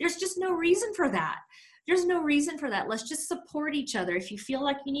 There's just no reason for that. There's no reason for that. Let's just support each other. If you feel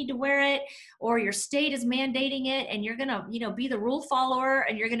like you need to wear it, or your state is mandating it, and you're gonna, be the rule follower,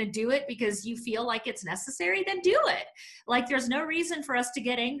 and you're gonna do it because you feel like it's necessary, then do it. Like, there's no reason for us to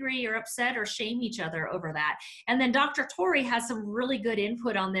get angry or upset or shame each other over that. And then Dr. Tori has some really good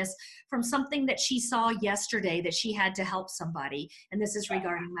input on this from something that she saw yesterday that she had to help somebody. And this is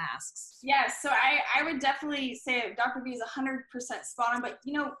regarding masks. Yes, so I would definitely say Dr. B is 100% spot on, but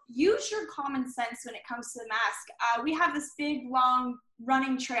use your common sense when it comes to the mask. We have this big, long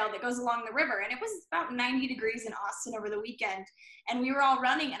running trail that goes along the river, and it was about 90 degrees in Austin over the weekend, and we were all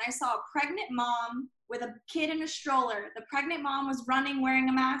running, and I saw a pregnant mom with a kid in a stroller. The pregnant mom was running wearing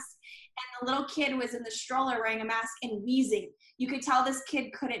a mask, and the little kid was in the stroller wearing a mask and wheezing. You could tell this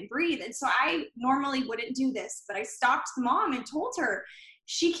kid couldn't breathe, and so I normally wouldn't do this, but I stopped the mom and told her,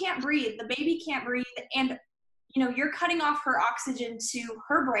 she can't breathe, the baby can't breathe, and you're cutting off her oxygen to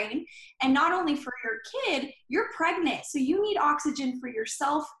her brain. And not only for your kid, you're pregnant, so you need oxygen for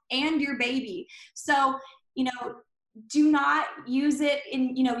yourself and your baby. So do not use it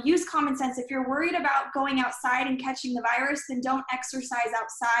in, use common sense. If you're worried about going outside and catching the virus, then don't exercise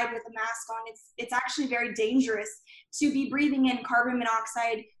outside with a mask on. It's actually very dangerous to be breathing in carbon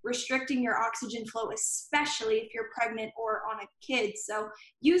monoxide, restricting your oxygen flow, especially if you're pregnant or on a kid. So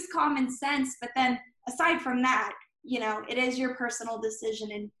use common sense, but then aside from that, it is your personal decision,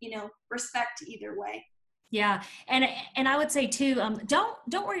 and, respect either way. Yeah. And I would say too, don't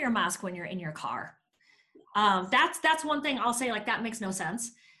wear your mask when you're in your car. That's one thing I'll say, like, that makes no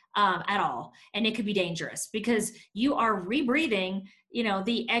sense at all. And it could be dangerous because you are rebreathing,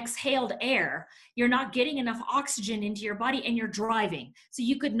 the exhaled air. You're not getting enough oxygen into your body, and you're driving. So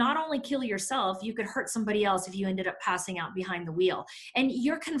you could not only kill yourself, you could hurt somebody else if you ended up passing out behind the wheel. And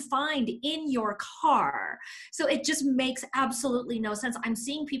you're confined in your car. So it just makes absolutely no sense. I'm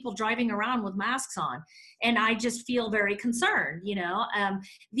seeing people driving around with masks on, and I just feel very concerned,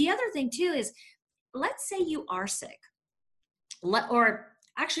 The other thing too is, let's say you are sick. Let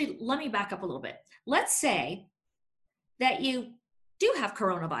me back up a little bit. Let's say that you do have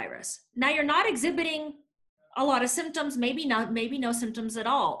coronavirus. Now, you're not exhibiting a lot of symptoms, maybe no symptoms at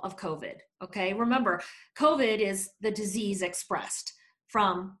all of COVID. Okay. Remember, COVID is the disease expressed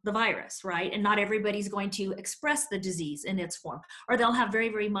from the virus, right? And not everybody's going to express the disease in its form, or they'll have very,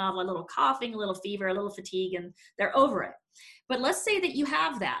 very mild, a little coughing, a little fever, a little fatigue, and they're over it. But let's say that you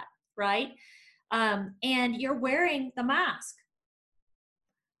have that, right? And you're wearing the mask.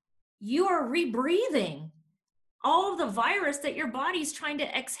 You are rebreathing all of the virus that your body's trying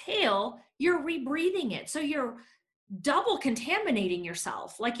to exhale. You're rebreathing it. So you're double contaminating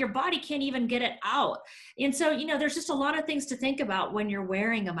yourself. Like, your body can't even get it out. And so, there's just a lot of things to think about when you're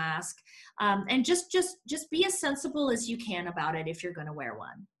wearing a mask. And just be as sensible as you can about it if you're going to wear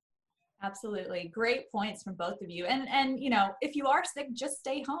one. Absolutely. Great points from both of you. And if you are sick, just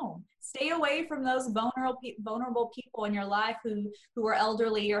stay home. Stay away from those vulnerable people in your life who are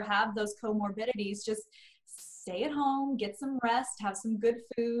elderly or have those comorbidities. Just stay at home, get some rest, have some good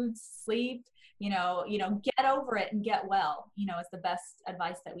food, sleep, get over it and get well, is the best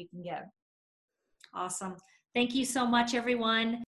advice that we can give. Awesome. Thank you so much, everyone.